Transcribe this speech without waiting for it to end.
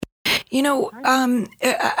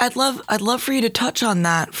I'd love for you to touch on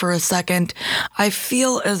that for a second. I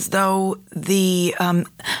feel as though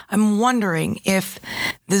I'm wondering if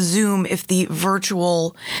the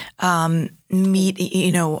virtual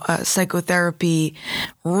psychotherapy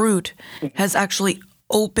route has actually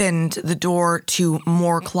opened the door to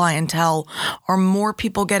more clientele. Are more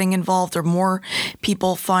people getting involved? Are more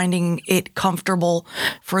people finding it comfortable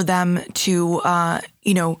for them to,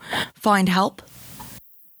 find help?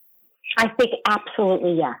 I think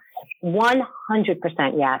absolutely yes. 100%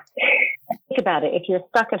 yes. Think about it. If you're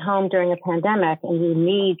stuck at home during a pandemic and you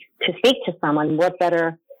need to speak to someone, what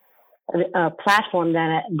better platform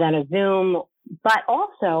than a Zoom? But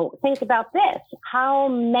also think about this. How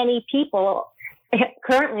many people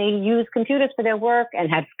currently use computers for their work and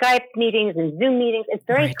have Skype meetings and Zoom meetings? It's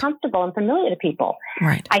very comfortable and familiar to people.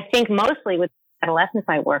 Right. I think mostly with adolescents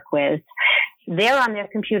I work with, they're on their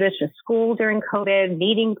computers for school during COVID,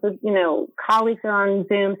 meetings with, colleagues are on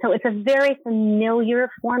Zoom. So it's a very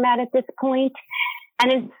familiar format at this point.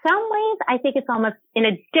 And in some ways, I think it's almost in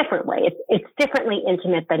a different way. It's differently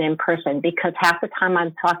intimate than in person, because half the time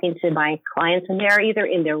I'm talking to my clients and they're either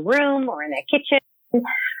in their room or in their kitchen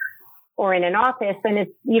or in an office, and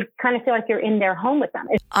you kind of feel like you're in their home with them.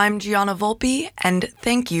 I'm Gianna Volpe, and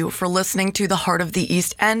thank you for listening to The Heart of the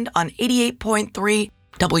East End on 88.3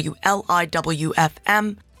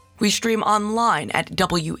 WLIW-FM. We stream online at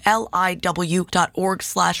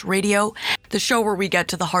WLIW.org/radio, the show where we get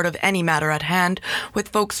to the heart of any matter at hand with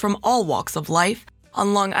folks from all walks of life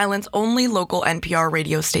on Long Island's only local NPR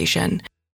radio station.